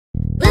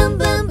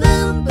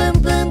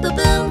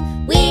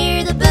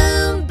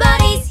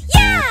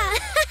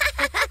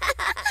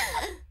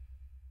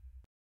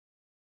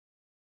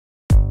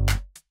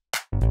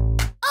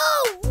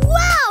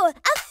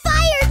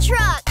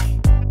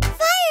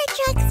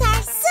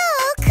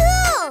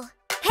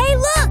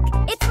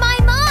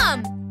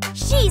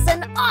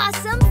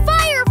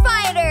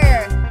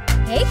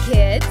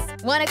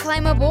Want to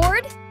climb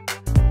aboard?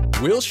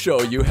 We'll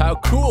show you how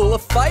cool a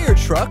fire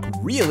truck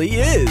really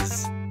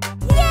is.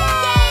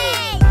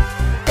 Yay!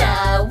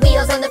 The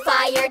wheels on the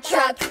fire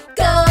truck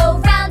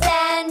go round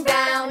and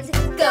round,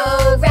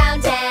 go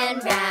round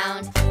and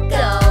round,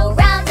 go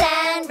round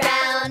and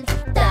round.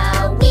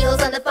 The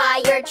wheels on the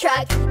fire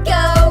truck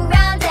go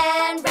round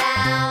and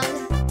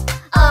round,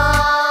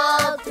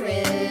 all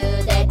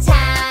through the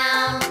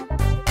town.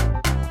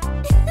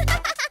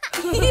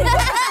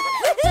 Yeah!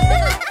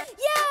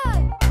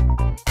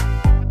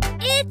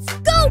 It's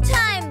go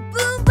time,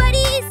 Boom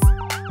Buddies!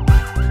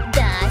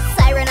 The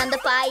siren on the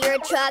fire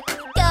truck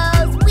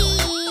goes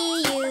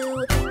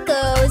wee-oo,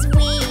 goes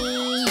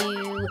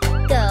wee-oo,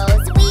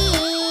 goes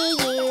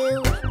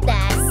wee-oo. The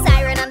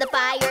siren on the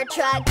fire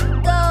truck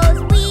goes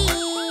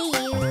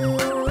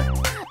wee-oo,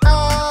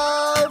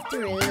 all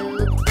through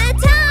the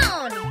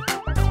town.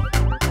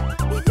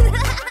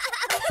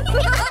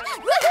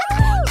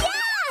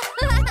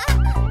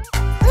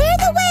 Clear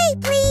the way,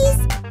 please!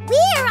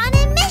 We're on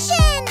a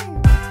mission!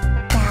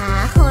 The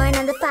horn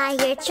on the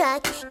fire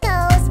truck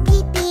goes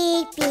beep,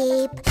 beep,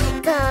 beep,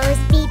 goes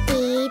beep,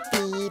 beep,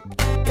 beep,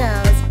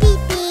 goes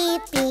beep,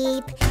 beep,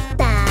 beep.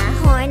 The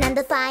horn on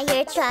the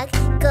fire truck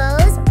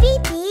goes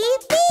beep,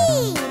 beep,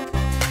 beep,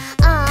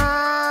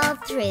 all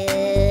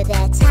through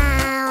the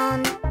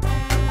town.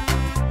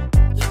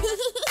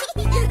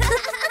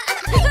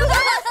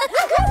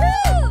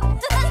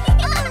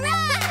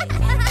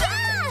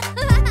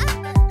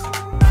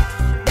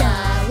 The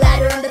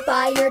ladder on the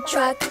fire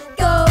truck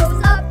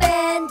goes up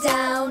and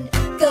down,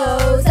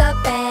 goes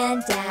up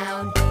and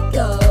down,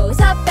 goes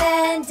up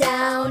and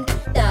down.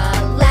 The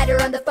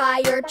ladder on the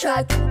fire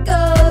truck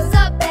goes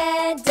up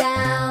and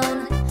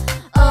down,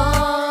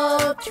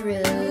 all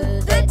through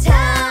the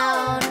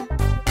town.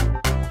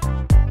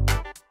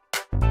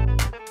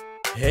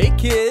 Hey,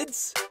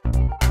 kids!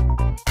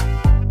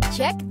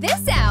 Check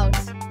this out.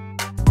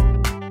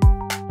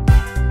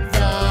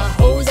 The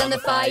hose on the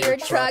fire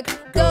truck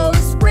goes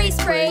spray,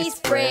 spray,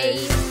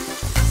 spray,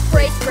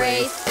 spray,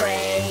 spray,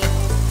 spray,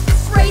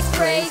 spray,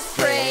 spray,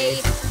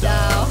 spray. The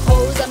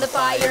hose on the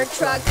fire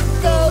truck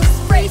goes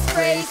spray,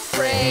 spray,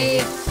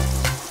 spray,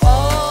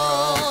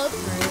 all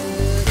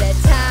through the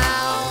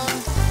town.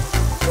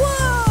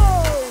 Whoa!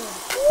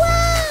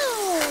 Wow!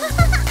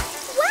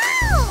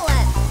 Wow!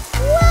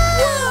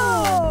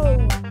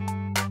 Whoa!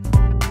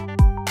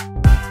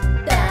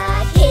 The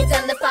kids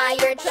on the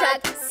fire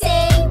truck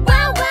say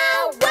wow,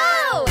 wow,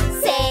 wow.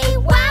 Say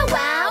wow,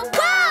 wow,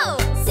 wow.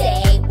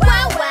 Say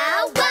wow,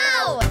 wow,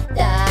 wow.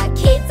 The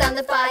kids on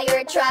the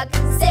fire truck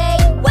say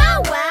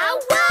wow, wow,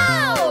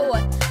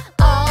 wow,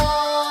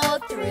 all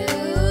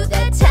through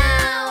the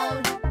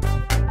town.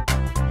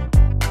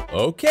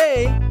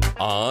 Okay,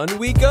 on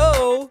we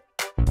go.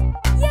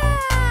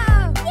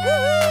 Yeah!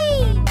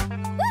 Yay!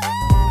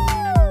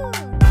 Woohoo!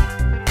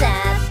 The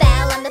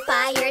bell on the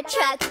fire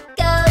truck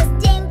goes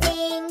ding,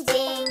 ding,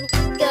 ding,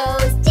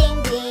 goes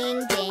ding,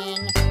 ding, ding,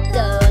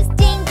 goes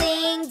ding,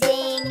 ding,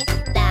 ding.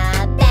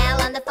 The bell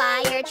on the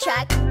fire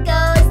truck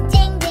goes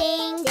ding,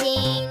 ding,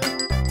 ding,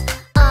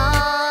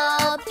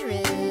 all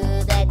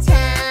through the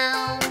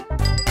town.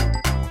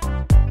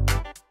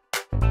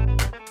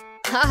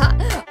 Haha.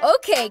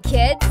 Okay,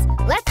 kids.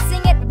 Let's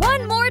sing it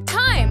one more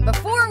time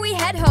before we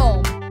head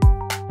home.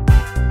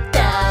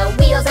 The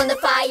wheels on the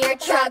fire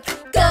truck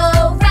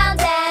go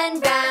round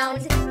and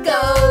round,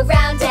 go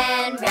round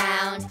and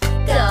round,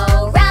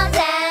 go round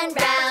and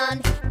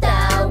round.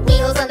 The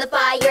wheels on the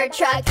fire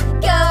truck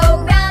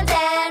go round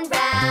and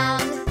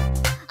round,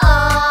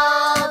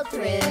 all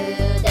through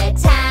the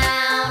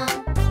town.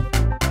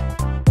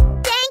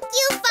 Thank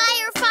you,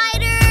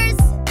 firefighters!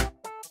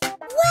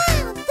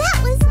 Wow, that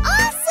was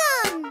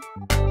awesome!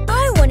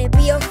 I want to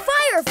be a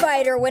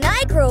firefighter when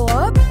I grow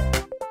up.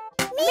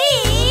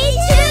 Me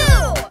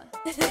too!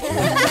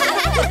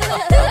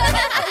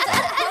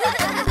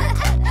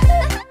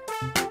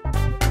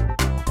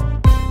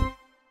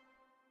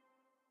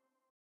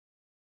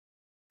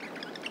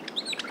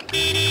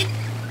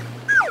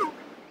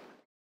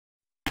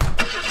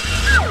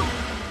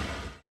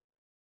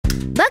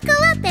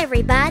 Buckle up,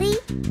 everybody.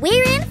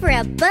 We're in for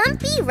a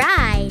bumpy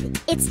ride.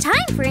 It's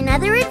time for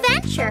another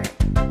adventure.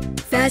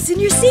 Fasten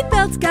your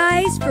seatbelts,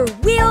 guys, for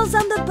Wheels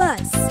on the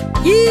Bus.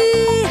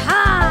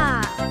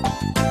 Yee-haw!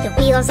 The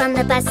wheels on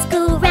the bus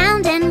go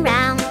round and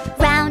round,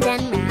 round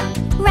and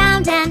round,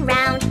 round and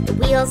round. The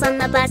wheels on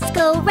the bus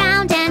go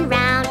round and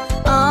round,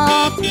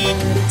 all through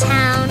the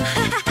town.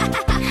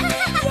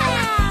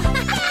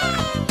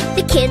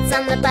 The kids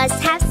on the bus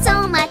have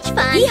so much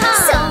fun,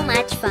 Yeehaw! so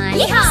much fun,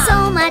 Yeehaw!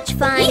 so much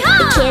fun. Yeehaw!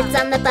 The kids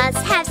on the bus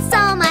have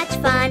so much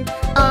fun,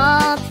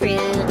 all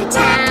through the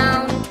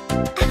town.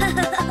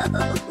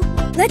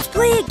 Let's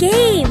play a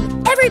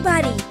game.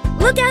 Everybody,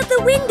 look out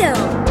the window.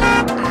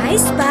 I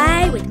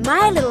spy with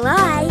my little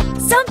eye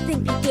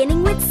something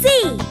beginning with C.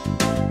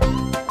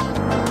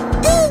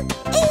 Ooh,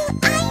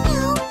 I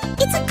know!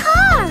 It's a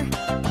car!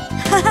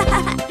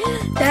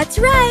 That's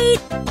right.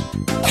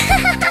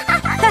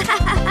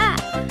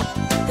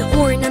 The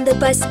horn on the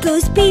bus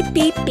goes beep,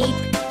 beep, beep.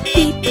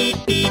 Beep, beep,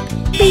 beep,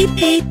 beep,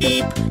 beep,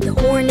 beep. The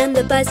horn on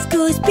the bus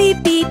goes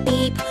beep, beep,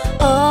 beep,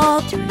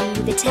 all through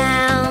the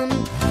town.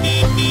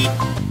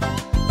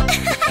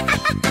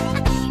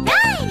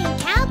 Riding,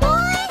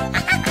 cowboy!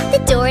 The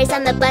doors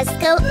on the bus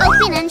go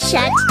open and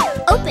shut,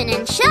 open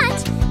and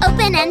shut,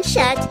 open and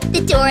shut.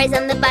 The doors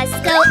on the bus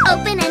go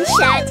open and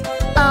shut,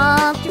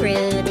 all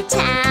through the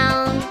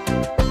town.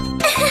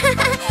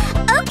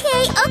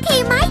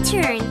 Okay, my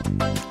turn.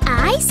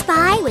 I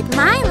spy with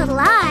my little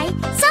eye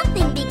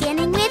something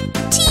beginning with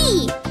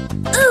T.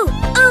 Ooh,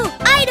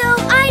 I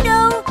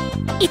know.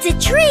 It's a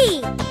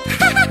tree.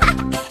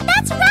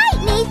 That's right,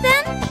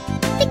 Nathan.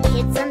 The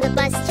kids on the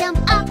bus jump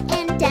up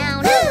and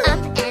down, Woo!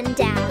 up and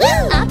down,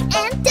 Woo! up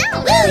and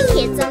down. Woo! The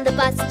kids on the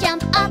bus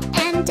jump up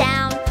and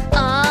down,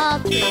 all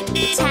through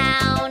the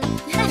town.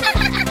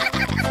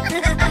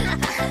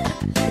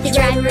 The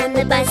driver on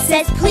the bus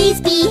says,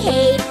 please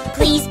behave,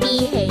 please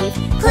behave,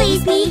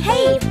 please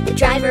behave. The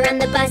driver on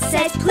the bus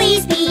says,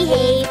 please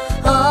behave,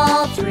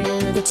 all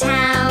through the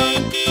town.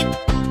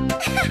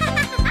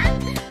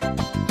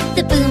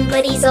 The boom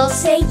buddies all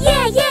say,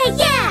 yeah, yeah,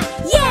 yeah,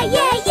 yeah,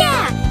 yeah,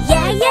 yeah,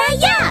 yeah, yeah,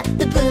 yeah.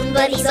 The boom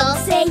buddies all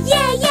say,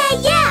 yeah, yeah,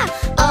 yeah,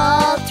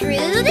 all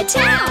through the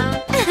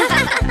town.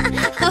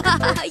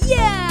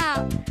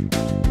 Yeah!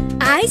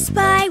 I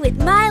spy with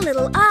my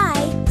little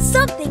eye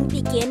something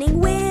beginning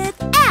with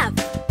F.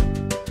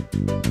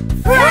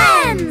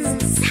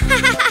 Friends!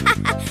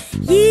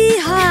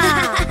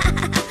 Yeehaw!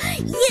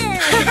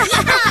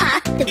 Yeah!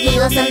 The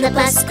wheels on the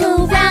bus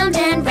go round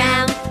and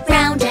round,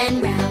 round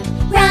and round,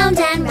 round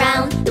and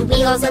round. The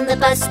wheels on the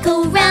bus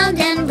go round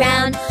and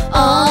round,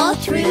 all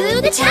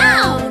through the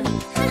town.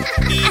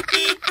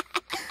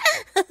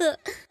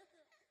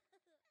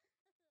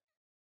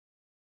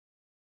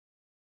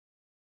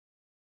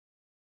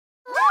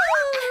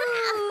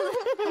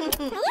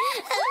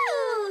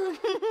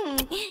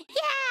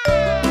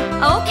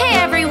 Okay,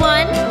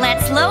 everyone,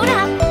 let's load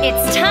up.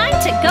 It's time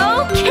to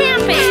go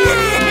camping.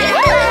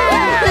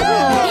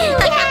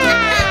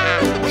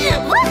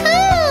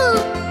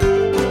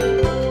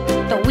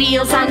 The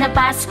wheels on the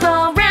bus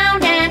go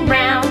round and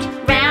round,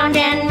 round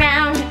and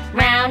round,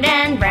 round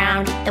and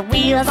round. The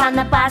wheels on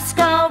the bus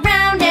go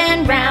round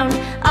and round,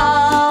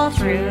 all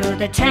through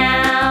the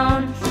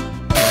town.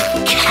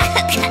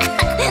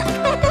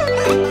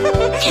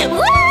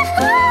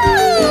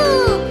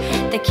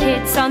 The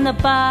kids on the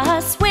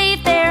bus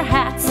wave their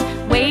hats,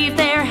 wave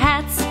their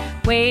hats,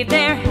 wave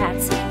their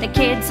hats. The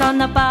kids on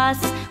the bus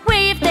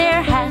wave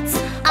their hats,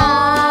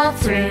 all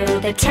through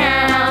the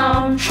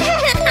town.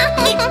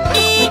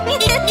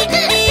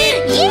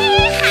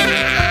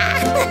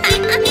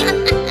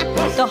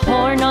 The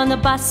horn on the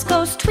bus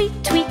goes tweet,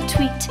 tweet,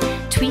 tweet,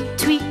 tweet,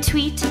 tweet,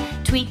 tweet,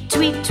 tweet,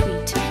 tweet,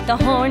 tweet. The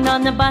horn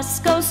on the bus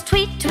goes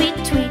tweet, tweet,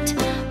 tweet,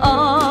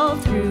 all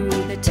through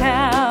the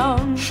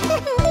town.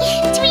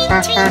 Tweet,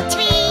 tweet,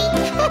 tweet.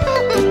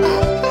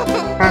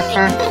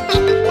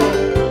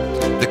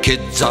 The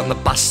kids on the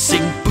bus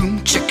sing boom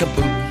chicka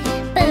boom.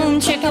 Boom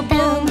chicka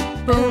boom,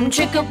 boom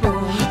chicka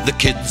boom. The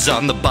kids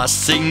on the bus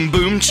sing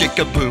boom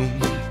chicka boom.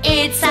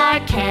 It's our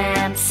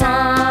camp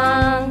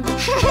song.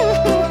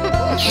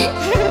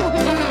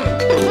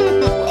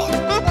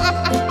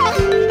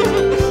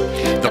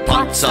 The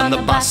pots on the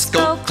bus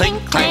go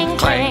clink clang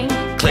clang,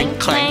 clink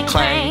clang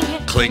clang,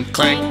 clink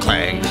clang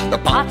clang. The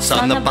pots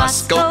on the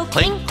bus go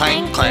clink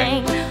clang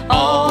clang,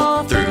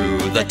 all through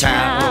the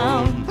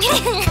town.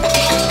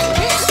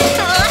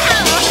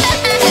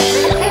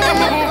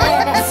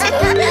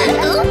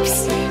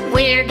 Oops.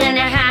 We're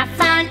gonna have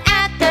fun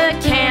at the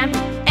camp,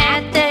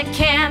 at the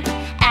camp,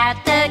 at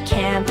the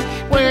camp.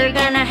 We're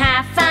gonna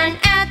have fun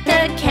at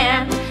the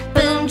camp.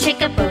 Boom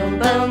chicka boom,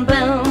 boom,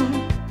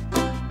 boom.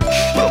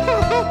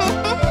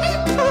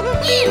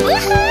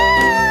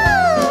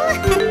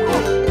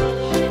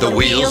 The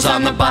wheels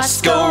on the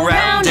bus go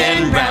round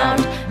and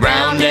round,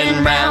 round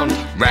and round,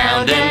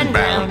 round and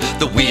round.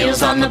 The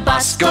wheels on the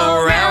bus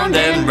go round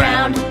and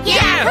round.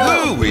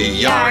 Yahoo!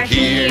 We are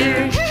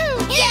here.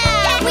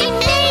 Yeah, we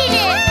made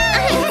it!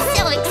 I'm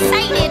so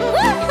excited!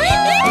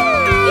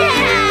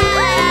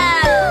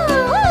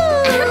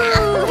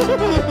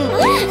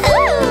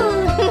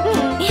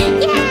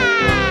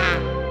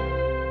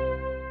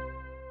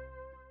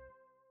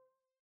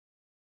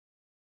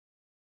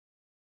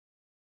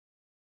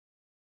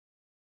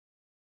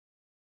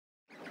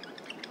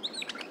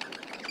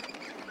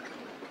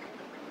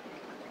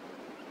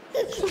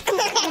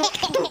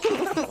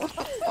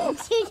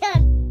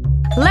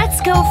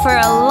 Let's go for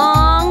a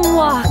long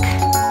walk.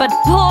 But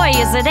boy,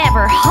 is it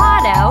ever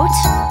hot out.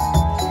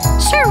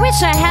 Sure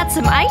wish I had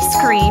some ice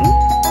cream.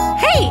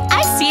 Hey,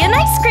 I see an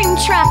ice cream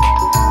truck.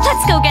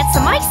 Let's go get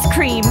some ice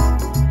cream.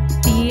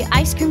 The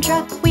ice cream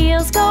truck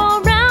wheels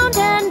go round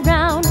and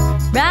round,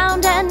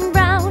 round and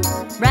round,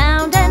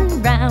 round and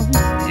round.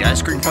 The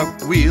ice cream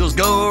truck wheels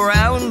go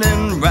round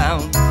and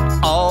round,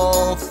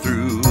 all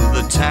through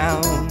the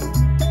town.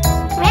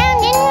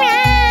 Round and round.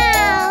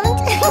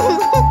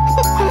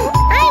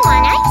 I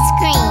want ice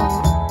cream.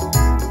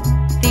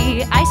 The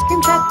ice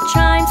cream truck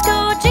chimes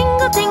go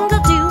jingle,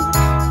 dingle, do.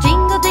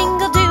 Jingle, dingle.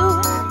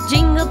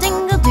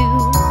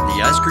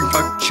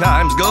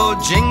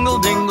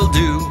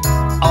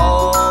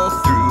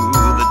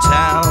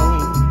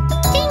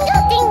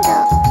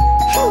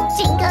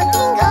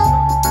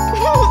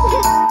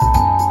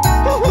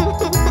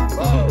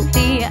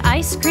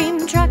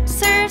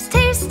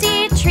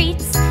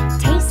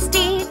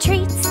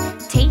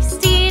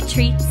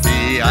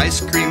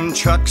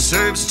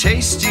 serves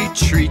tasty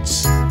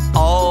treats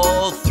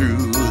all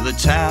through the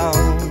town.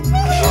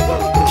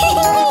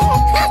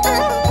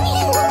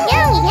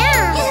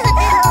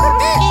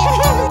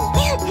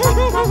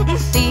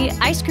 The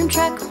ice cream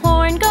truck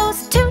horn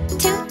goes toot,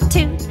 toot,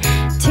 toot,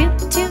 toot,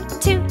 toot,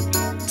 toot,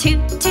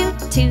 toot, toot,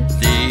 toot.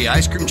 The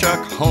ice cream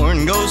truck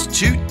horn goes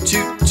toot,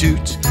 toot,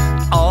 toot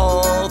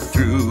all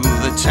through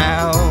the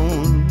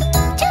town.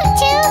 Toot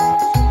toot,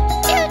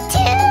 toot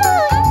toot,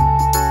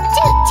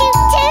 toot toot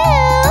toot.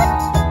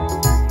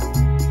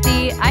 The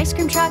ice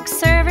cream truck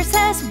server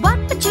says, what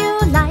would you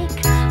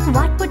like?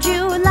 What would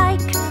you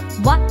like?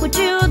 What would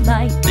you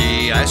like?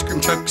 The ice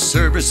cream truck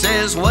server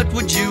says, what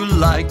would you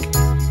like?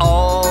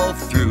 All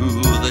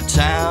through the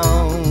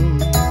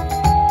town.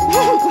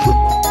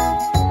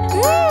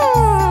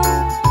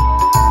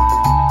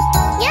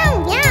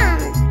 Yum yum.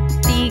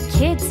 The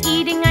kids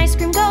eating ice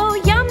cream go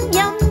yum,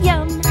 yum,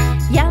 yum,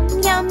 yum,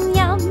 yum,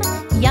 yum,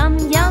 yum,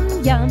 yum,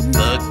 yum.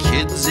 The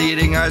kids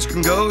eating ice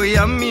cream go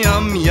yum,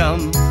 yum,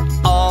 yum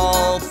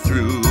all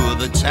through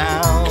the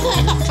town.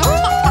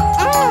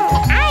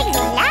 I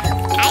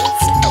love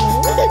ice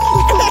cream.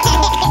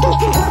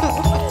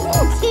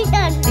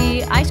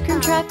 The ice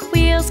cream truck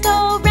wheels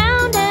go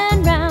round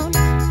and round,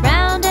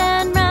 round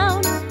and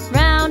round,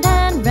 round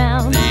and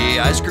round. The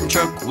ice cream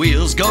truck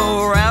wheels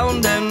go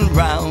round and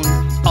round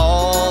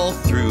all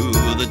through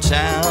the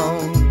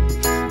town.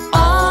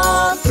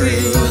 All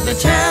through the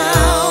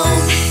town.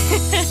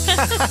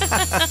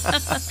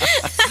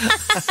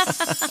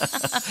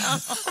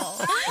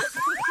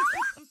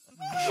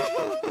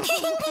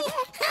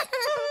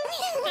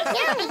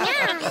 Yum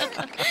yum.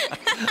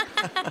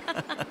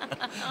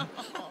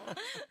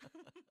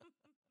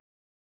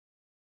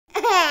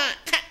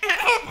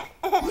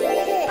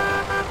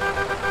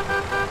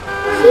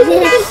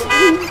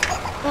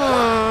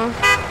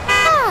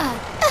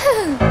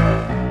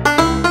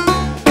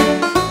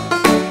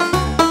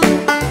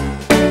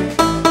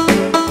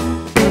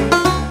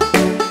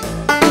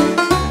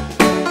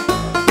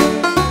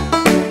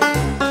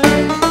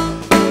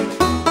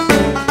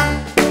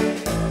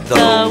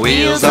 The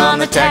wheels on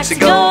the taxi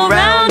go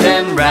round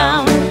and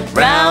round,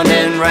 round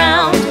and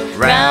round,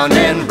 round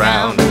and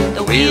round.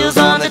 The wheels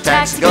on the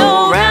taxi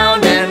go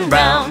round and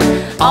round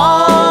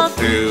all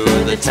through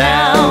the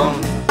town.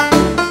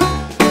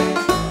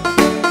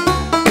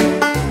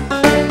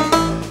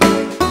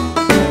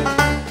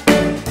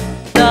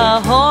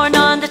 The horn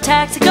on the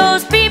taxi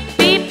goes beep,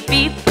 beep,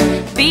 beep,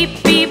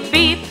 beep, beep,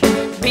 beep,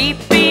 beep,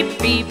 beep,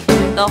 beep.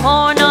 The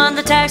horn on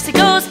the taxi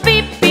goes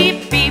beep,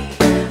 beep, beep,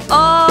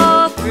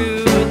 all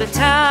through the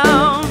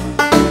town.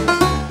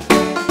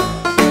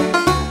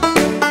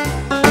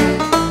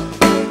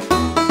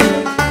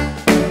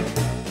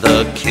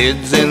 The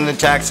kids in the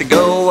taxi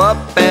go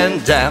up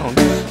and down,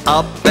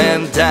 up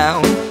and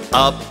down,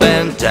 up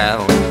and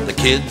down. The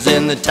kids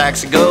in the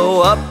taxi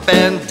go up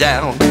and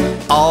down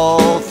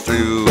all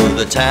through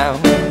the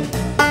town.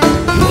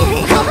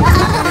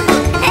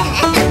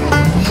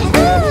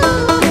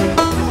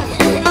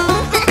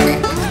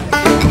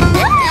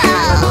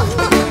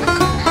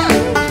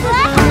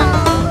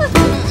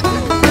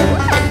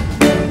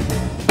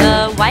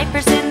 The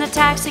wipers in the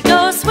taxi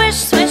go swish,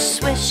 swish,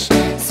 swish,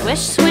 swish,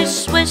 swish,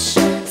 swish,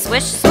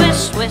 swish, swish,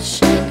 swish.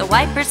 The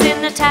wipers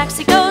in the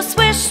taxi go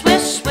swish,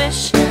 swish,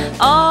 swish,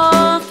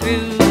 all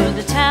through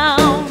the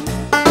town.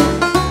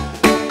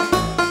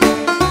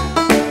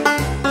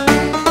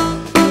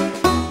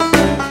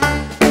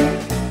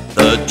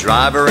 The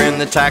driver in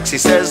the taxi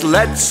says,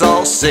 let's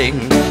all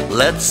sing,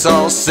 let's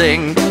all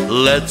sing,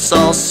 let's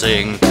all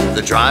sing.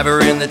 The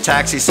driver in the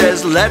taxi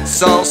says,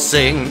 let's all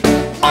sing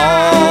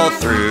all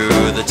through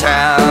the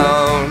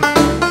town.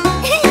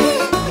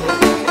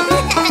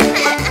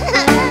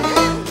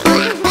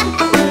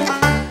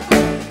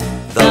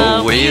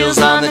 The wheels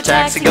on the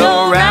taxi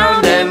go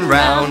round and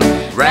round,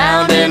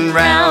 round and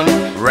round,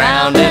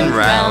 round and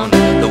round.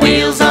 The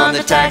wheels on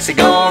the taxi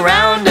go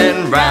round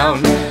and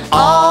round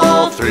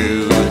all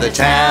through the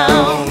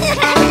town.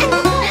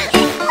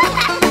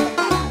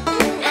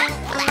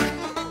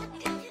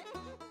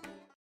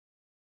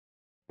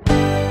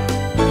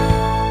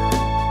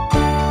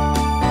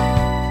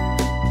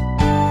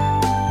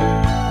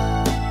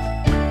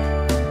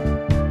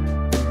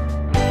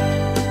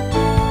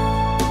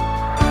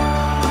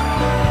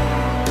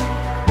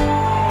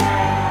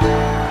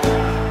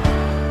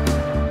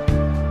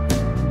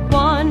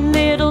 One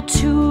little,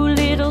 two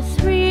little,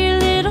 three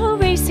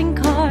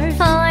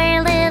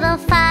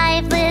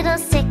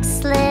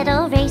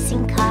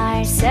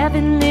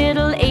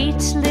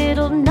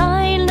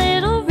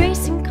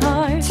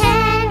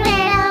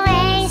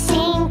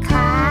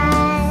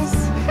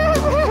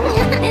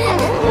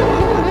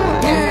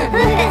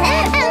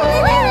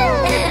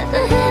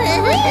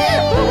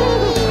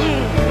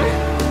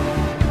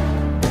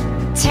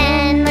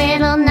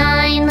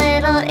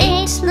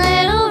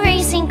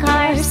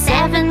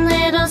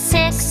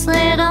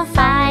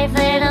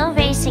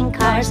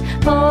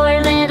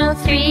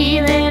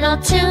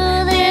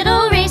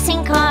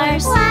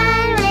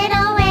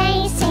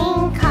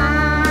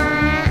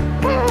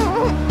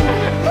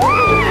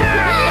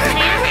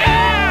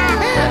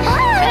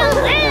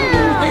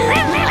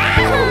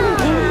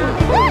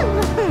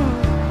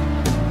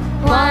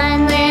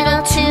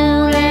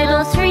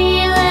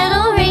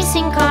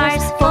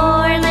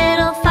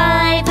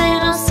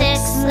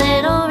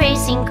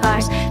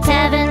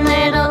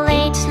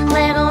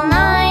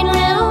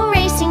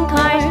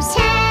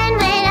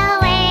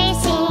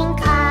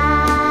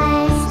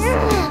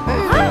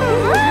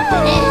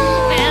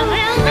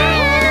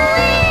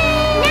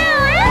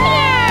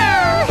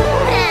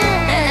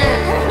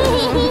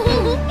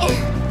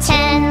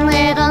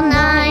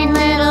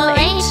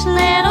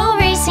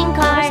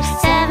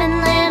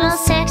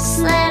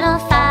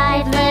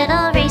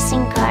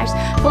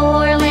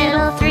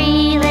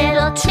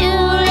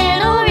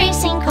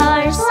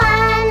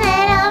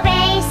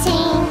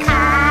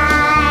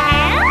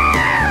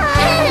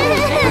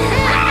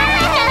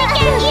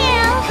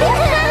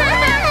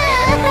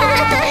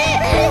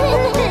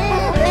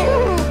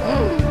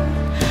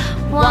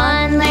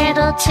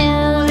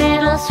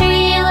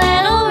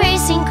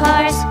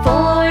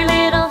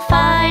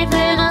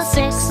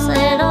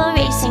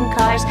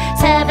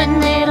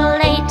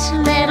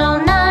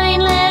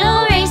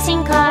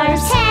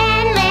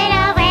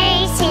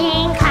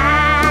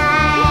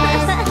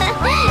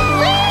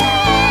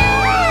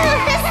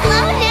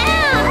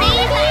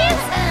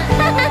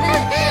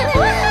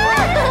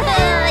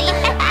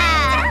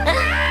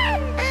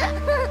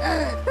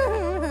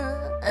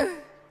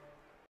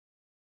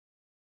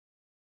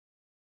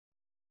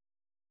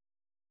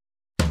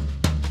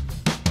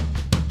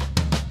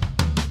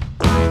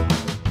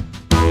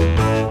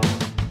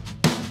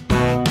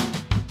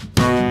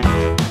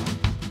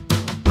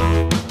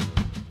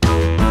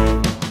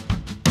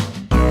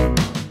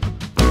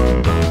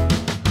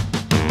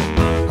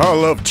I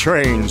love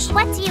trains.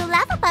 What do you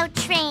love about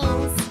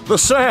trains? The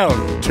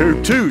sound,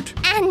 toot toot.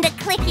 And the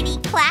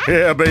clickety-clack?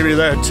 Yeah, baby,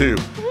 that too.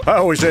 I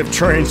always have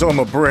trains on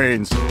my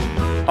brains.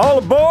 All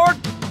aboard,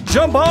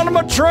 jump onto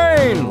my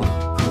train.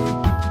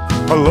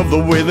 I love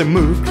the way they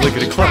move,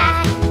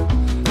 clickety-clack.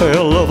 I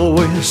love the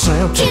way they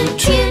sound, toot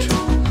toot.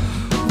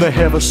 They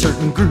have a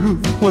certain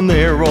groove when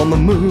they're on the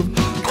move,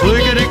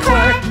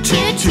 clickety-clack,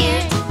 toot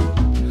toot.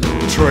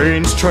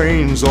 Trains,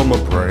 trains on my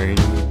brain.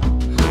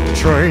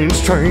 Trains,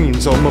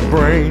 trains on my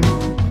brain.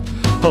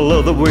 I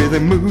love the way they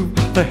move,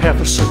 they have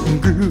a certain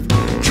groove.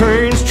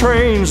 Trains,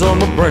 trains on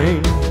my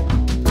brain.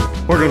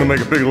 We're gonna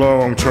make a big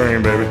long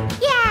train, baby.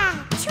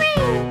 Yeah,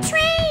 train,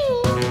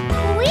 train.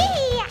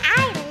 Wee,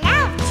 I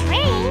love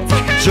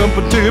trains. Jump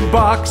into your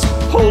box,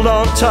 hold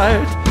on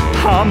tight.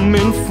 I'm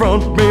in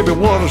front, baby,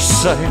 what a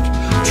sight.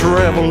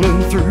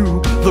 Traveling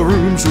through the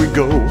rooms we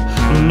go.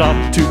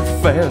 Not too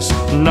fast,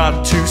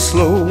 not too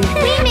slow. We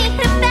make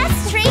the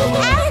best train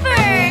ever.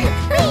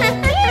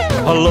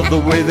 I love the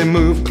way they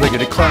move,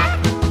 clickety-clack.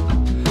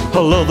 I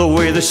love the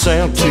way they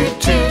sound, toot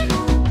toot.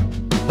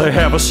 They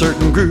have a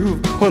certain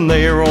groove when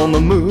they are on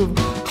the move,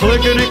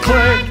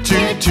 clickety-clack,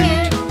 toot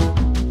toot.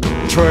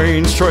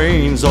 Trains,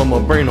 trains on my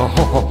brain,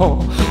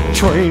 oh.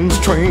 Trains,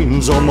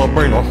 trains on my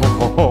brain,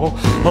 oh.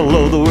 I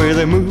love the way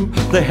they move,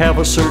 they have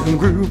a certain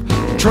groove.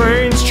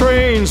 Trains,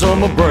 trains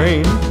on my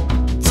brain.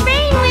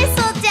 Train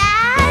whistle,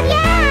 Dad.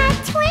 Yeah,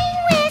 train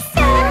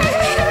whistle.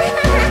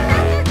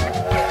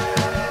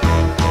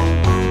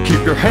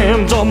 Keep your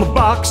hands on the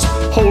box,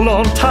 hold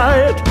on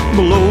tight.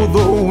 Blow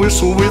the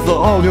whistle with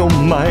all your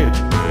might.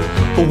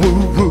 Woo,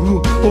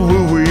 woo,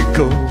 woo we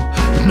go.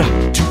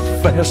 Not too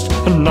fast,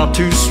 not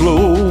too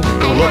slow.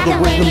 I love the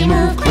way they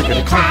move,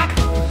 clickety-clack.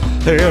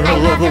 And I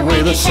love the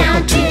way they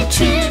sound, toot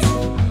toot.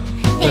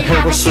 They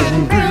have a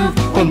certain groove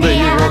when they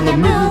are on the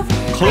move,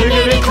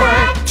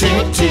 clickety-clack,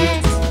 toot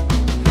toot.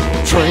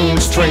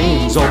 Trains,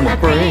 trains on my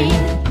brain.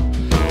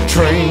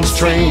 Trains,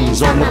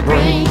 trains on my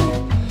brain.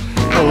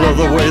 I love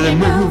the way they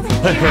move,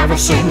 they have a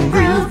certain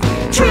groove.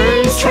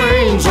 Trains,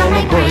 trains on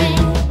my brain.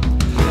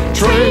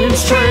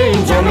 Trains,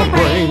 trains on my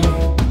brain.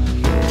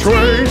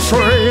 Trains,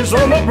 trains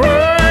on my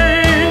brain.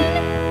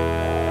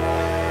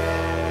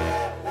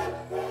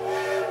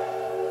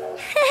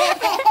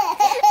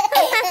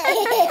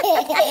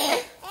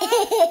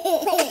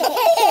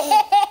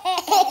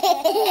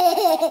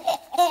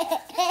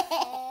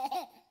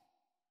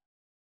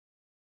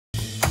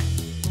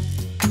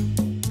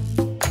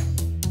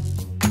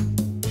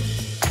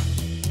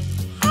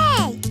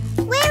 Hey,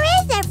 where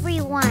is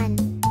everyone?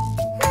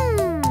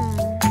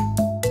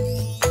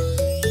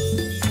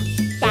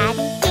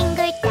 Daddy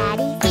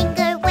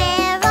finger,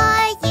 where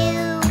are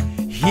you?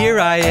 Here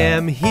I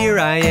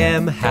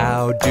am,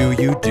 how do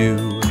you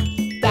do?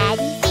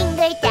 Daddy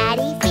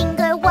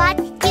finger, what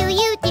do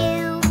you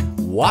do?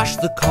 Wash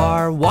the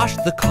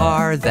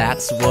car,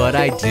 that's what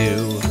I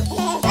do.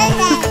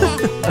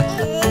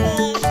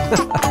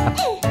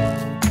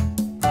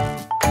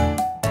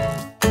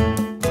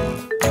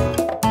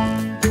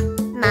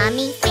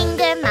 Mommy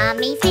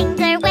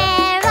finger,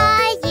 where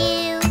are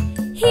you?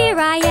 Here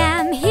I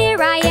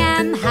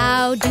am,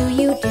 how do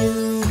you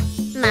do?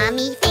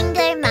 Mommy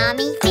finger,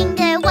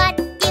 what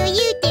do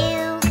you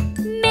do?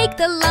 Make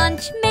the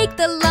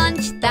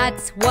lunch,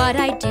 that's what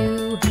I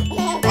do.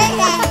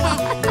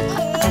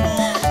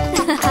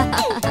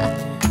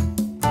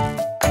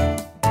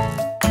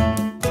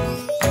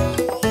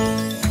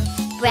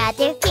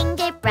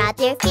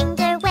 Brother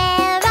finger,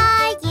 where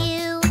are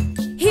you?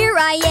 Here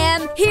I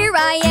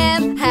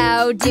am,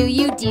 how do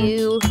you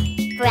do?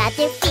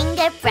 Brother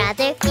finger,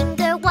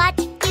 what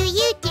do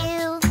you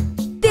do?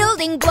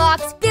 Building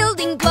blocks,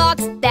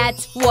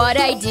 that's what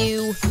I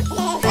do.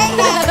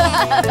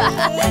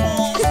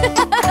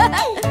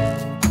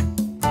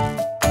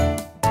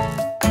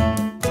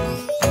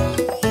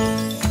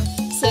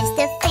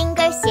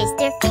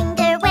 Sister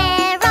finger,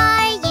 where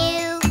are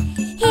you?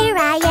 Here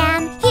I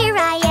am,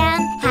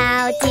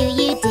 how do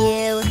you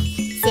do?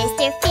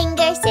 Sister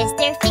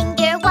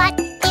finger, what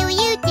do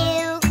you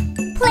do?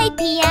 Play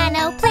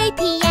piano,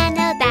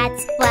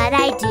 that's what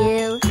I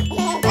do.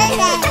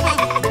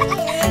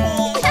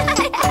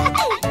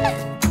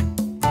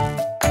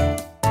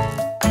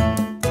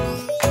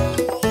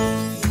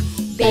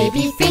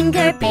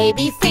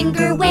 baby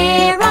finger,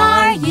 where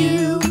are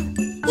you?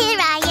 Here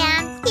I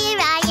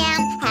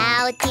am,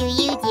 how do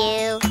you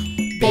do?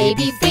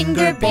 Baby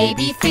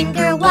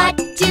finger, what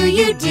do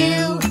you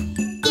do?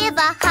 Give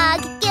a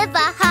hug,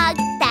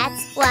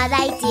 that's what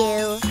I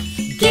do.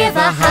 Give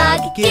a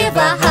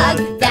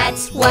hug,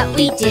 that's what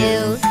we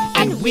do.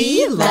 And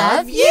we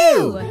love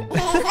you!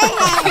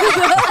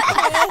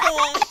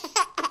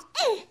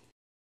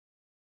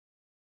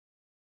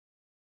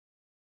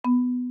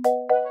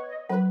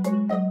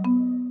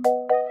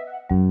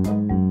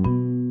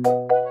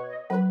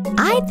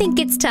 I think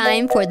it's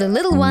time for the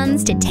little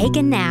ones to take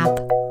a nap.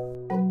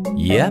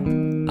 Yep,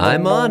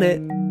 I'm on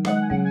it.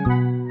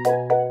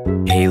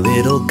 Hey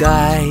little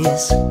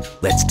guys,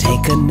 let's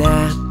take a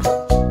nap.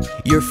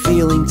 You're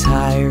feeling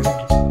tired,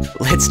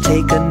 let's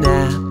take a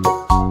nap.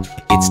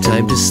 It's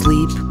time to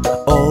sleep,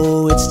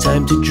 oh, it's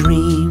time to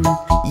dream.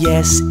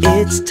 Yes,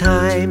 it's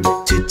time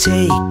to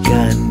take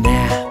a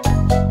nap.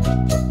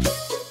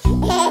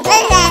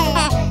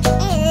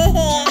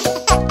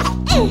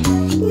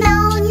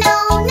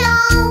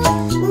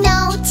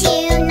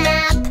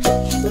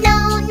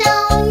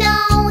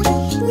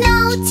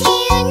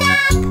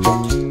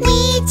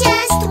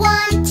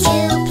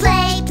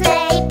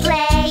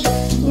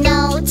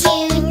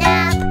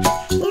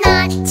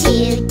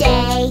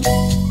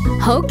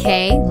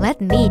 Okay, let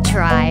me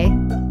try.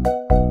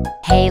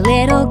 Hey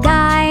little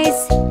guys,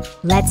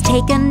 let's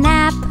take a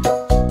nap.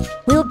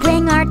 We'll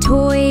bring our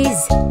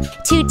toys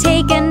to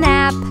take a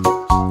nap.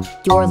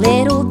 Your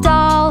little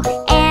doll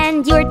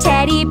and your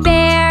teddy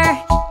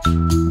bear,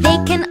 they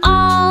can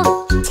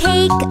all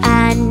take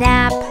a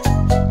nap.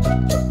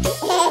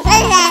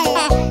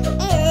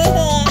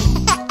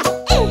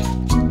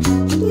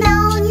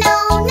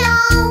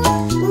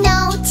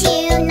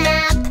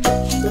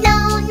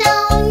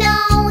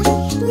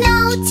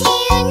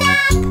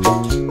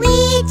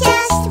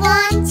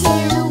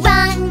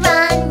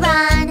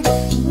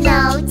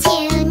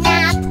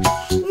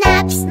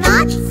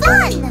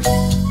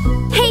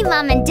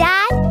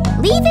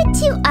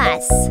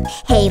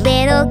 Hey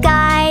little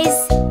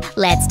guys,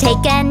 let's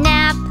take a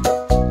nap.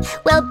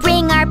 We'll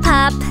bring our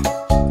pup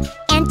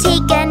and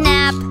take a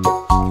nap.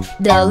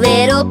 The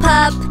little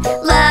pup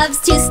loves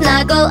to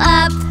snuggle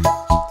up.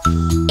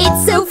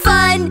 It's so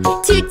fun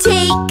to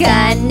take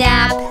a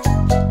nap.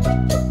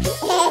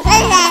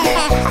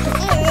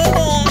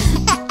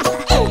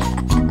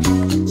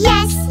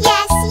 Yes,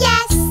 yes,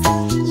 yes,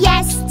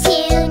 yes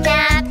to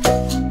nap.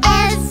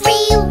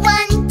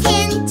 Everyone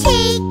can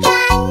take a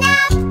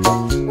nap.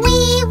 We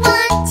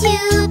want to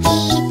be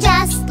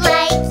just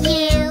like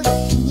you.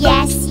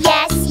 Yes,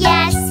 yes,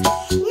 yes,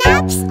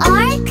 naps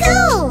are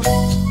cool.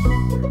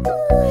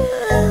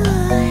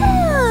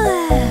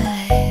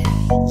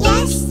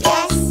 Yes,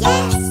 yes,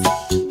 yes,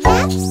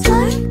 naps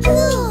are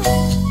cool.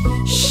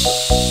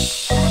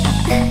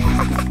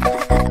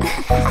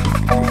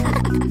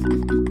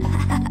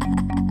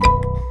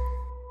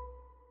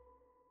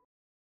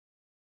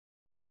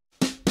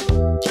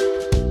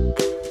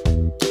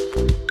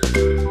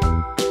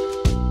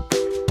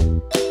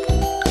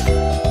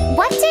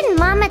 What did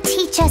Mama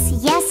teach us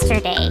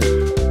yesterday?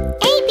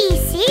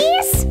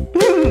 ABCs?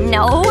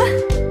 No.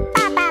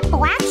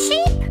 Black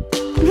sheep?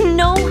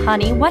 No,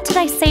 honey. What did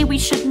I say we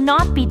should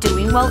not be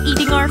doing while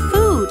eating our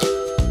food?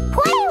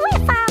 Play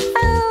with our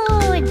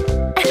food.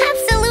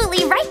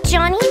 Absolutely right,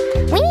 Johnny.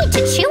 We need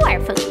to chew our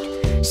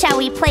food. Shall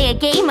we play a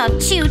game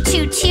of chew,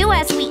 chew, chew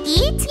as we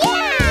eat?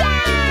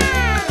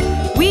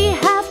 Yeah! We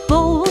have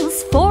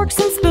bowls, forks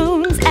and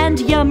spoons, and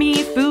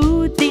yummy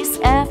food this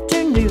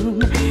afternoon.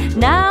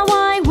 Now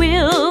I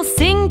will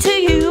sing to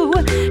you.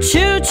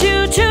 Chew,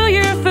 chew, chew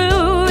your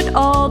food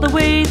all the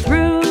way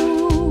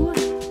through.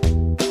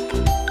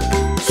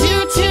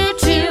 Chew, chew,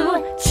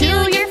 chew, chew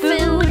your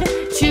food.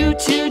 Chew,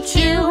 chew,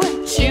 chew,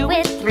 chew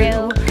it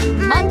through.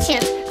 Munch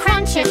it,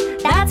 crunch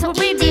it, that's what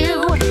we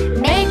do.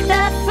 Make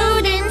the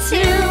food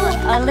into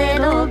a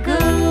little goo.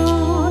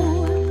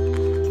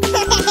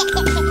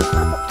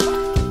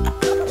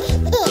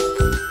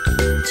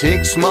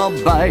 Take small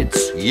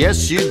bites,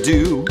 yes you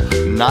do.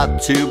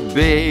 Not too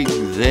big,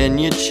 then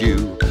you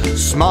chew.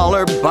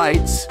 Smaller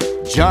bites,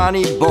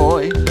 Johnny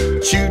boy.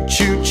 Chew,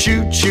 chew,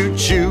 chew, chew,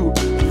 chew,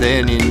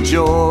 then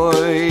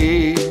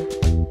enjoy.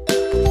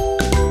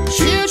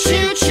 Chew,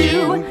 chew,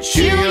 chew,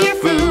 chew your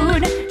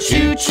food.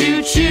 Chew,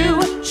 chew,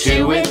 chew,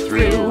 chew it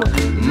through.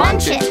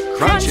 Munch it,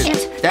 crunch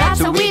it,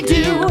 that's what we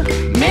do.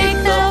 Make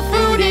the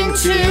food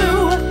into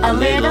a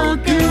little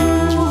goo.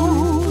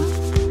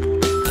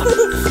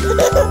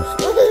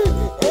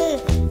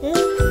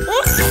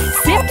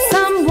 Sip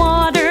some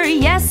water,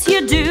 yes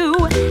you do.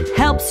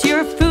 Helps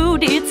your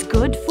food, it's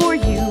good for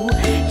you.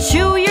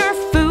 Chew your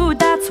food,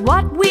 that's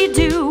what we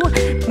do.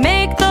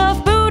 Make the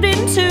food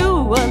into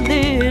a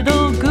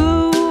little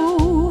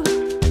goo.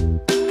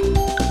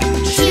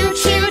 Chew,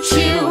 chew,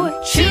 chew,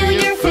 chew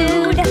your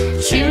food.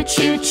 Chew,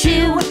 chew,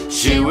 chew,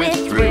 chew it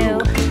through.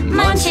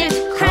 Munch it,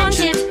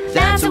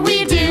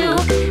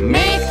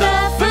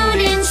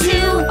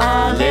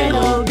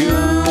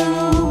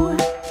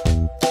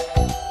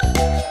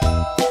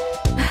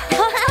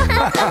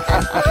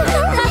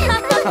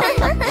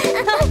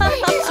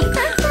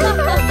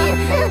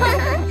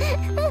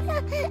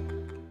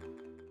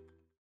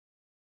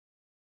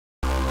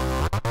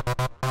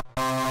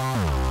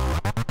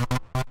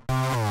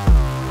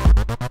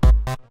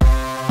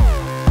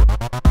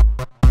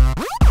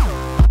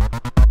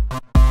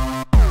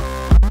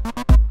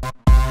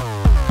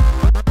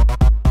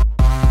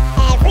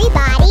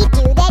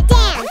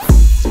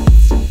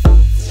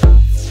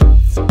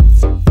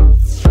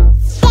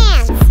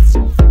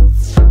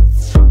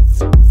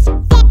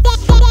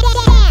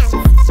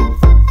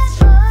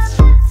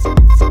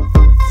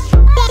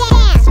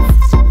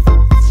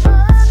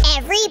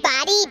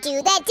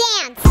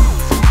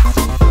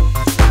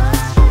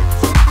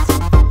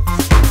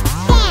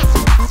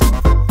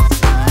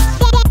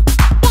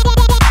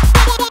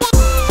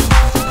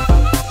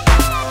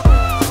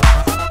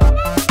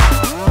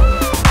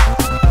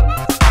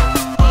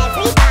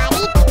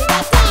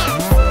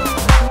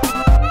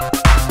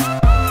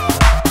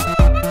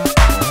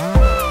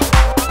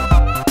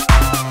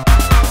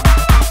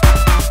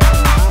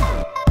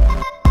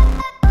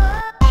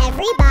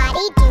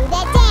 do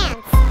the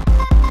dance.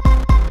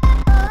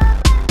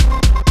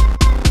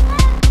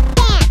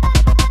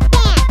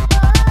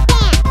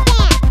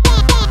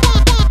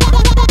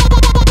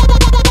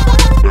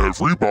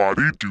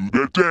 Everybody do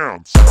the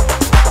dance.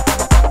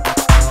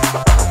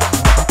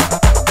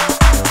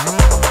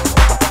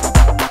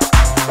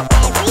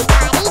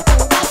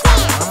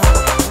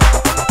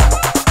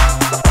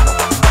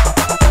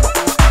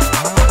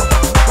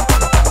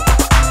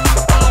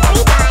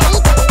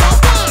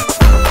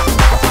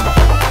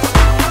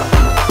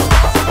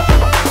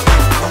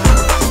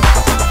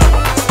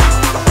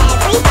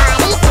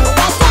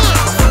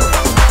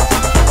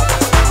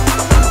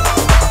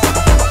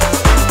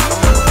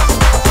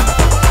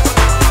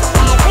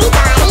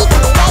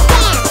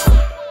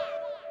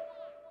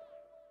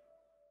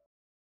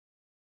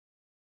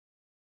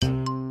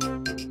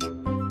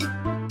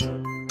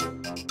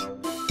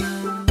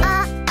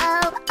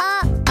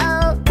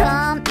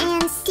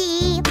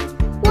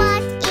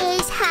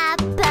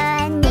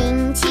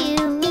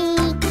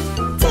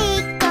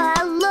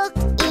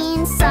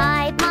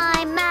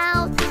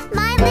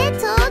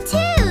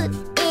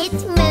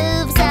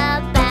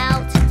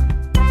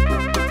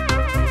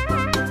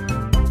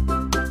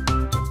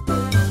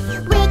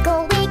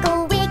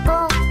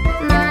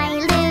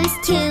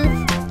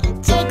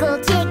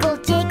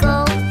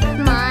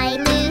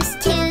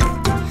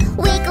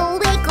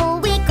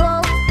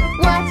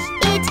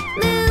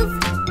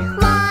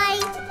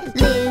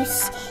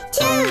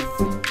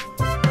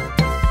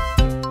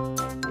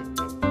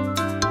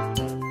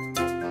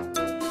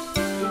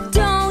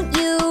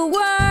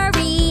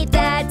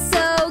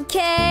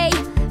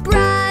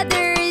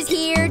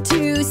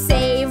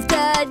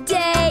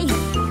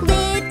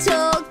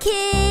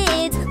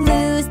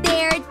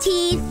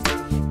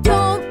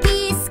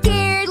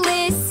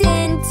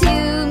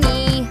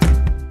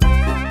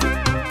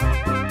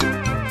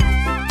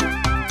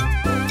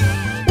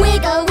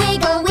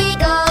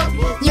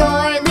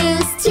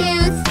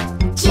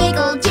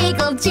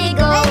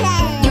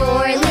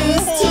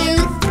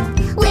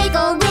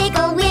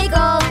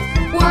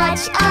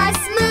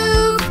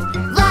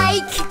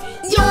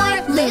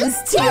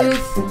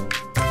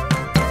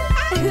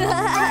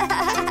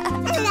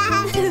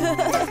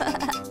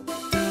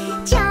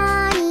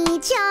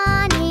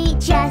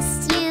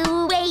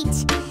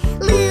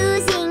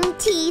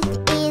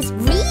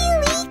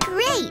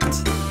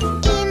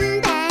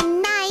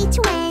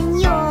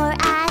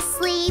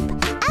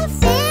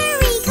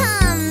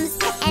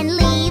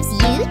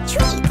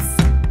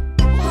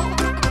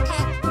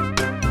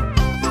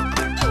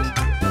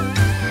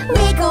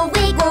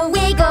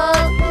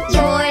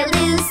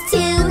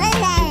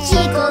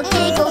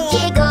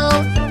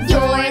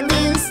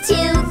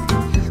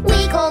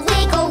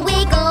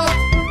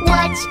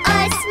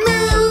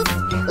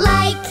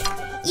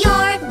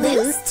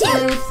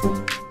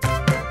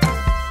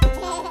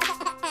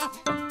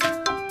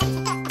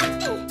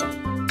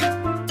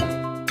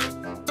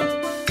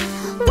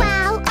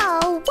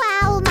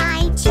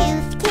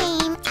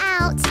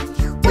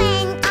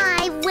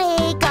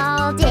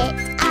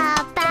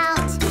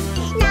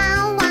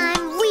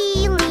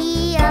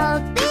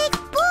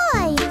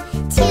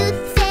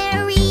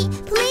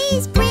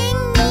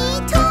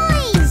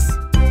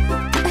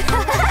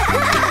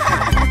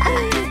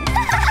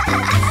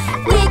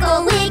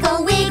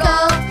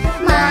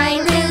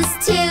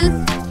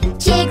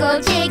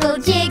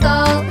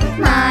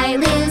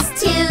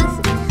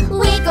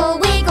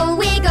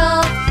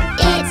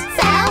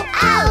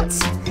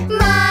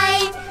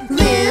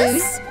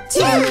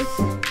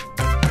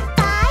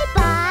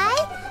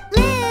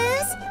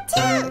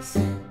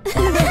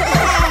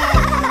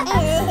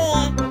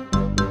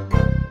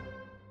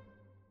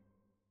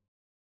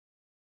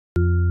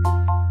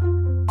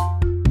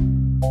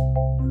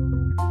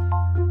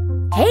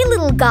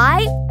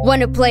 Guy,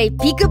 wanna play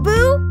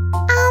peekaboo?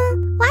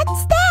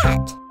 What's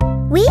that?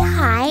 We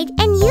hide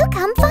and you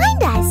come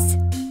find us.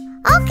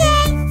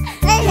 Okay.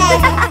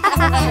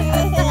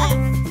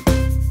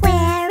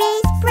 Where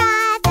is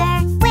brother?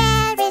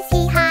 Where is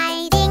he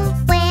hiding?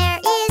 Where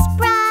is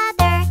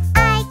brother?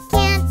 I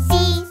can't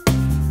see.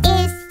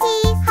 Is he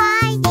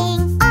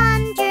hiding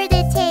under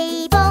the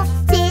table?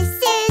 This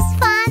is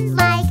fun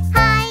like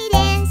hide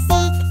and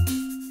seek.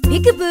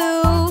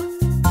 Peekaboo!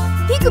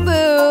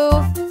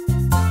 Peekaboo!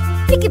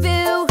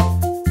 Peekaboo!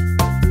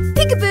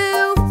 Peekaboo!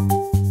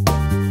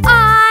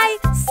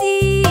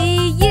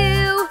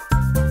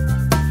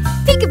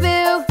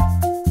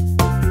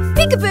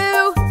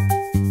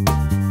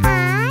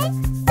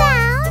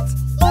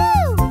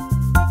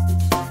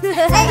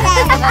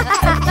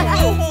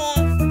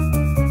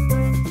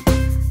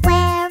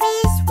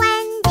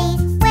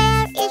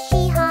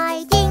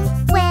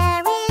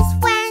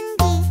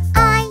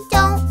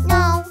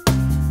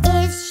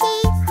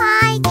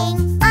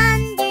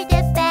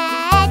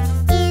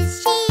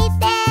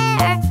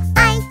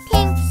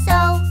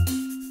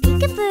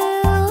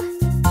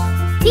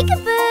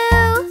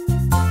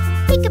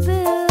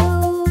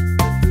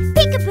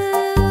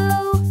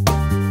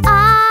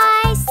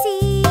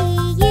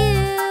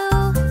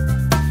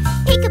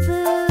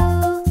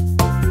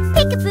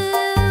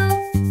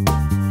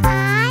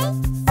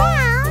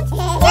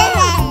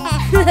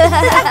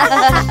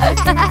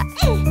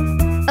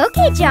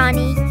 Okay,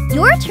 Johnny,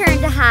 your turn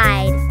to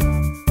hide.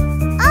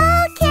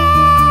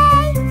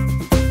 Okay.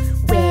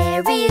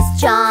 Where is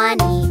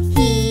Johnny?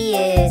 He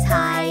is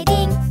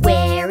hiding.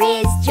 Where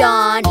is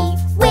Johnny?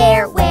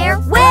 Where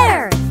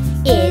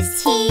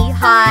is he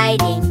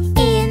hiding?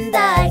 In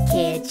the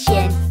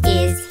kitchen.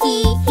 Is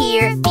he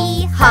here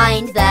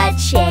behind the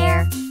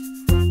chair?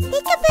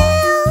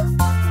 Peekaboo!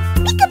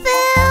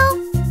 Peekaboo!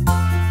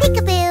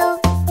 Peekaboo!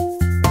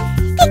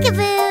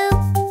 Peekaboo!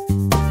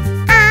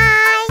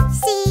 I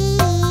see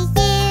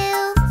you.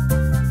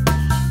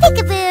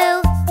 Peekaboo!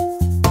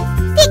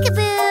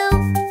 Peekaboo!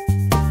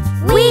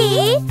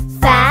 We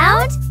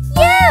found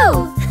you!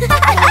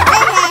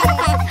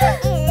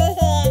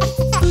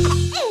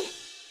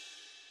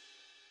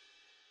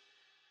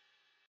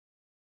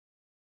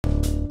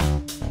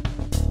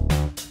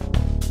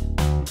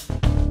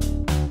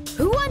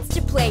 Who wants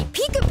to play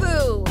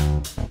peekaboo?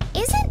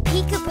 Isn't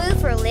peekaboo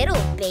for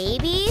little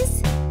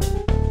babies?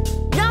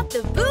 Not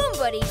the Boom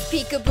Buddies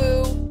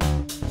peekaboo.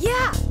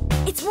 Yeah,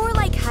 it's more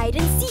like hide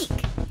and seek.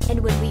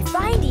 And when we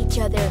find each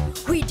other,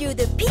 we do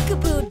the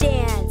peekaboo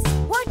dance.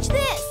 Watch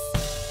this.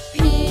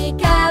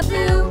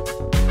 Peekaboo,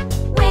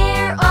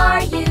 where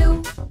are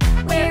you?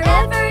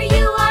 Wherever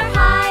you are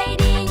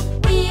hiding,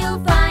 we'll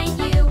find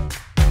you.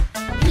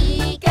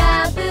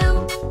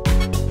 Peekaboo,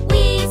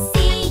 we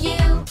see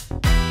you.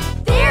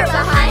 There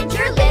behind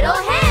your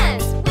little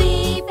hands,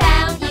 we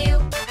found you.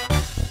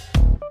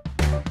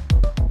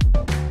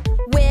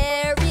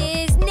 Where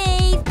is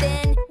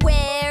Nathan?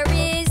 Where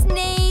is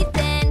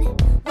Nathan?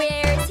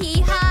 Where's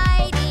he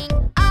hiding?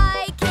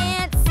 I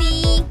can't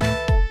see.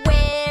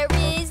 Where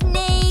is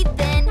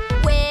Nathan?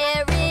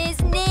 Where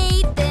is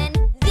Nathan?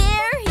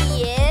 There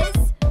he is,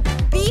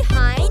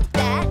 behind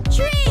that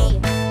tree.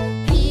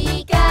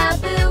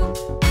 Peekaboo,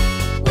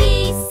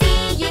 we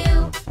see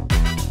you.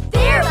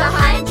 There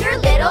behind your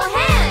little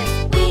hands,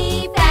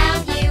 we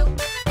found you.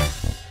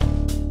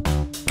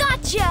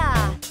 Gotcha!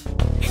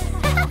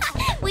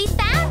 We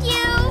found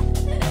you.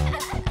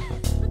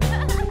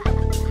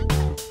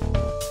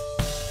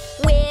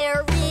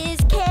 Where is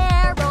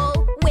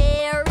Carol?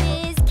 Where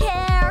is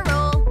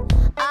Carol?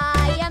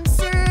 I am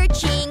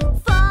searching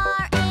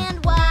far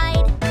and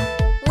wide.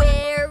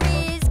 Where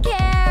is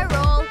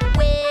Carol?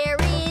 Where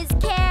is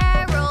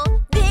Carol?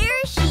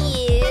 There she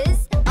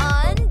is,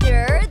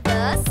 under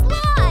the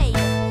slide.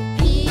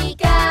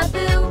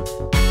 Peekaboo,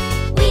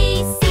 we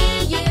see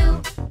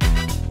you.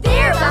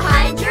 There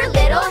behind your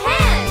little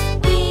hands,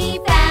 we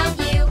found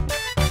you.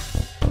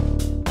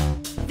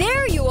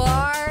 There you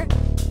are.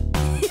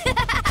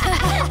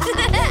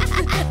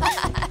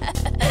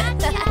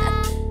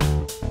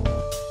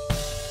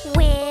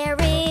 Where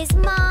is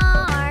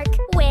Mark?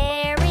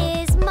 Where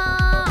is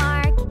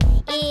Mark?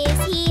 Is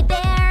he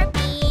there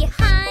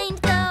behind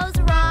those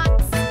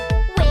rocks?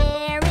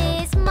 Where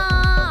is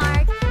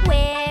Mark?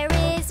 Where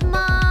is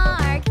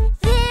Mark?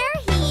 There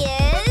he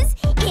is,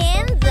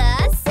 in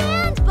the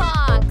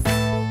sandbox.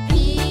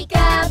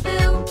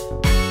 Peekaboo,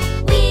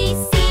 we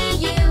see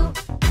you.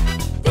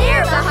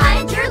 There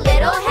behind your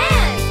little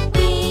hands,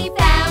 we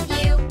found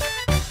you.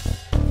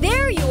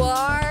 There you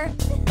are.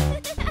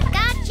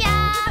 Gotcha.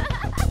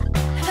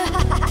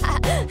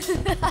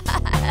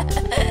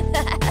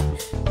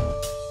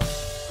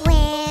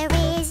 Where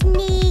is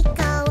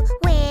Nico?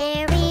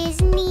 Where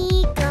is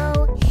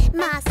Nico?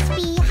 Must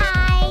be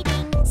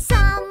hiding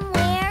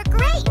somewhere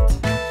great.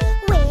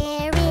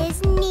 Where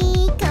is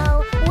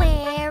Nico?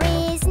 Where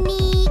is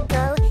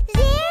Nico?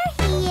 There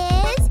he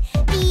is,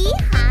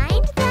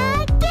 behind the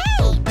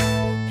gate.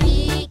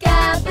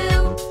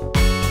 Peekaboo,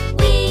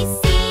 we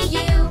see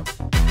you.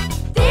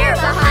 There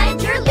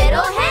behind your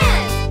little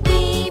hands,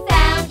 we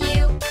found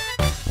you.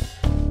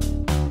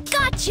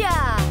 Gotcha!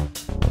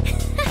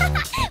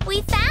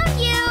 We found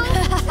you.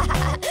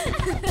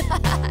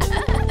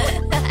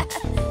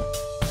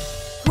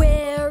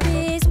 Where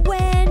is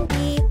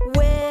Wendy?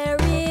 Where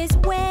is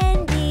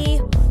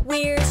Wendy?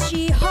 Where's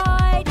she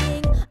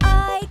hiding?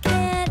 I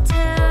can't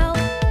tell.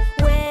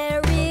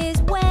 Where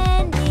is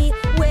Wendy?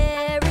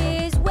 Where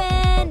is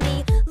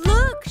Wendy?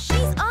 Look,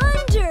 she's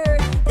under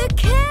the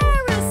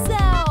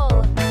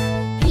carousel.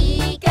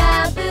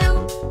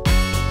 Peekaboo,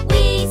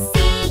 we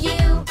see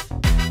you.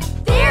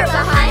 There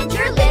behind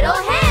your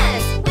little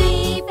hands,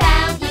 we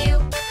found you.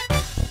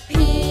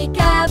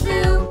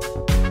 Peekaboo,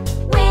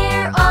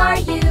 where are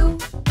you?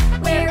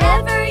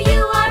 Wherever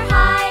you are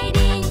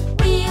hiding,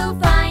 we'll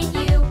find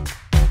you.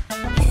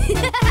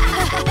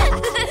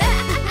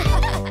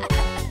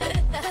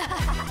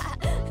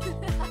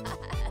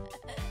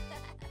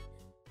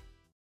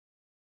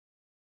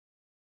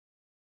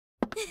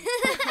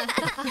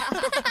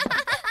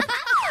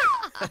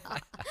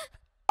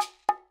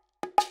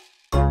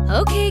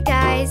 Okay,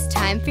 guys,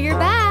 time for your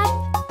bath.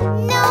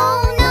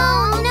 No,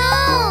 no,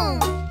 no.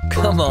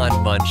 Come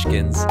on,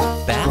 Munchkins.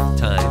 Bath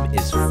time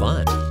is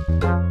fun.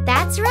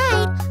 That's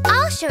right.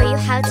 I'll show you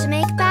how to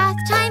make bath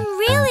time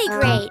really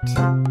great.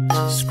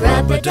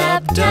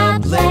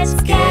 Scrub-a-dub-dub, let's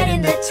get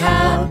in the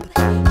tub.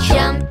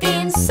 Jump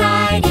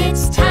inside,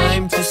 it's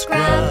time to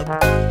scrub.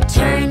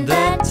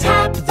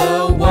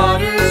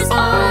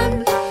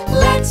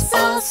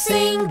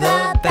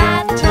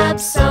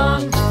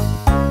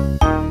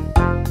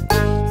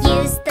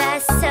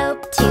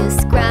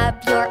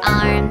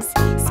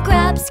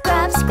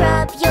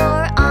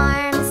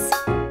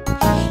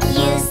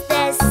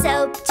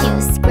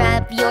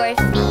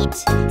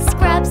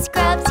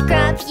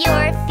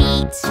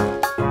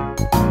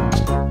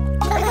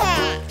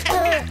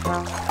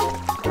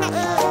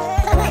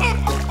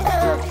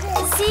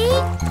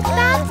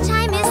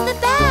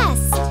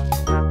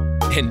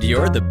 And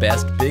you're the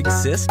best big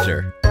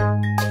sister.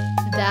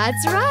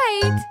 That's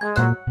right.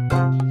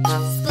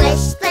 Splish,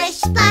 splish,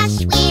 splash,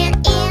 we're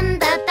in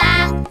the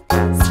bath,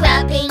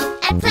 scrubbing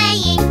and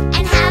playing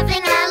and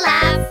having a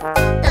laugh.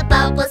 The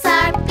bubbles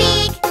are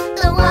big,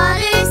 the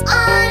water's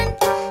on.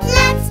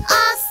 Let's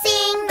all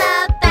sing the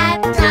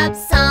bathtub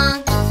song.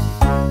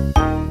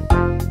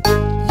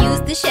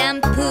 Use the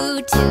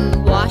shampoo to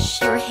wash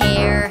your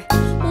hair.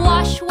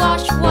 Wash,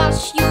 wash,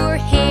 wash your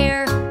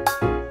hair.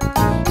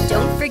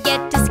 Don't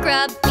forget to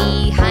scrub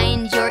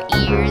behind your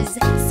ears.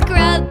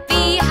 Scrub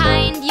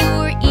behind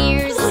your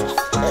ears.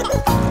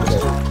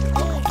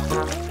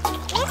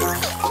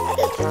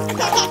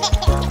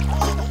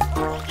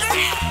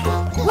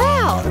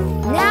 Wow!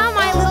 Now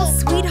my little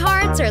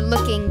sweethearts are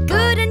looking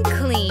good and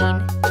clean.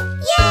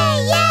 Yay,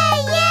 yay,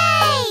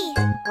 yay!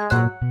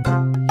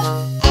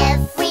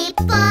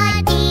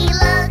 Everybody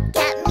look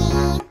at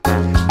me.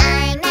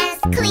 I'm as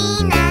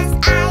clean as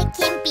I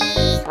can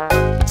be.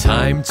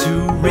 Time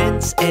to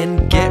rinse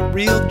and get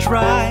real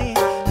dry.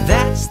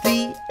 That's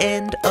the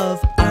end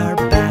of our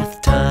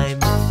bath time.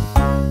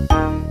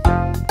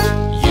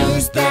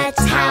 Use the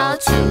towel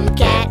to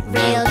get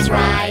real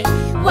dry.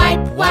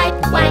 Wipe,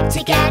 wipe, wipe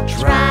to get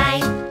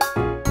dry.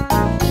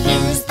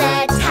 Use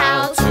the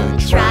towel to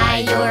dry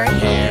your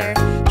hair.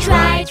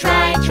 Dry,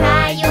 dry,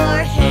 dry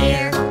your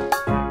hair.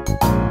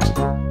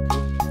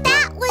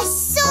 That was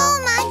so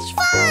much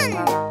fun!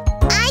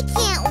 I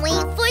can't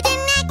wait for the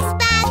next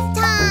bath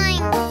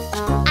time.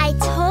 I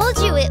told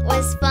you it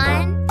was fun.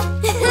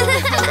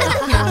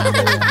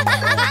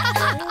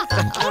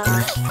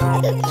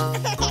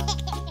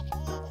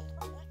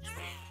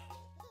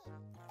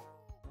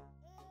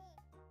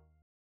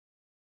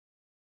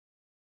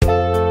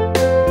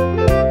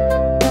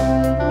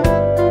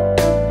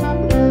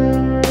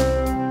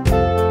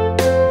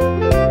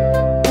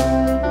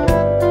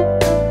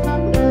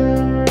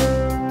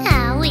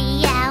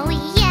 Owie,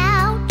 owie,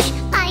 ouch,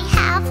 I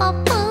have a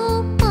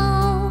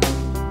boo-boo.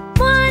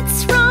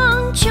 What's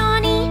wrong,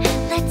 Johnny?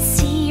 Let's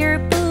see your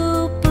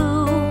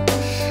boo-boo.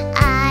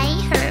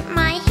 I hurt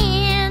my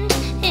hand,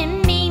 it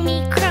made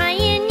me cry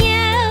and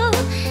yell.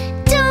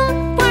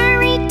 Don't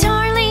worry,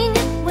 darling,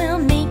 we'll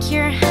make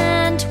your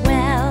hand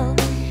well.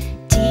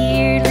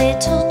 Dear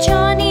little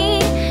Johnny,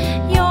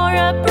 you're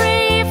a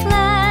brave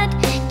lad.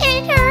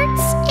 It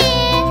hurts,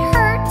 it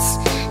hurts,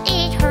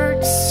 it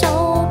hurts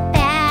so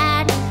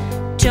bad.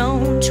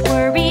 Don't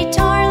worry,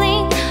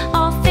 darling,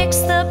 I'll fix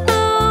the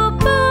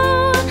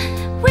boo-boo.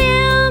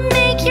 We'll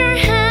make your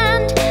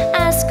hand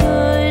as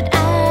good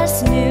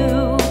as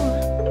new.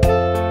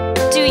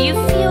 Do you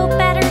feel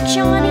better,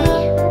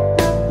 Johnny?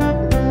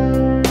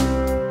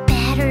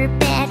 Better,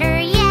 better,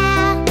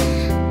 yeah.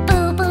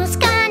 Boo-boo's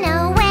gone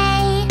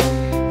away.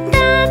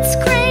 That's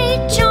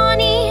great,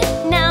 Johnny.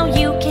 Now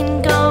you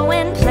can go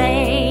and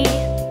play.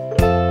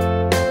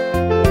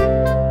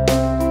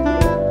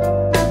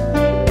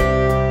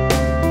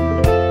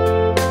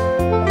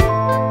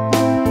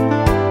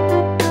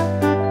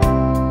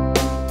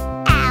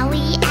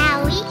 Owie,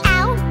 owie,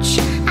 ouch,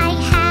 I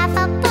have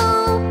a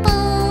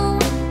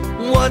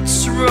boo-boo.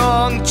 What's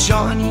wrong,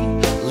 Johnny?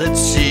 Let's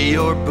see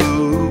your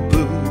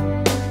boo-boo.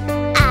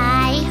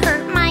 I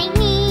hurt my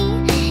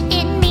knee,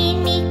 it made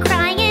me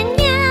cry and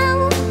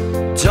yell.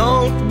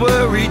 Don't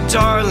worry,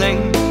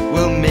 darling,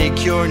 we'll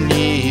make your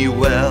knee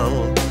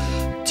well.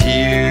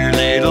 Dear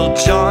little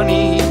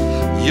Johnny,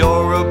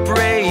 you're a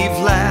brave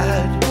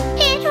lad.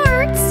 It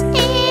hurts,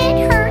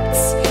 it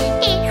hurts,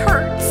 it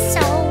hurts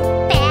so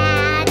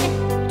bad.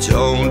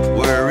 Don't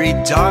worry,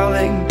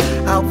 darling,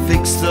 I'll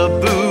fix the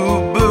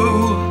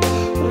boo-boo.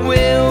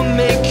 We'll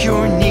make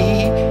your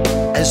knee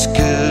as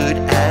good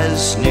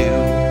as new.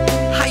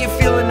 How you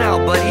feeling now,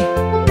 buddy?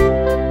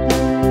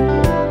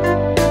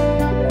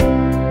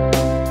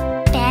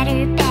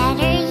 Better,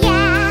 better,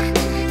 yeah.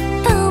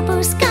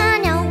 Boo-boo's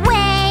gone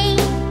away.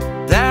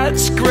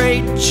 That's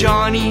great,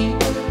 Johnny.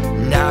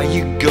 Now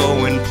you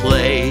go and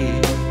play.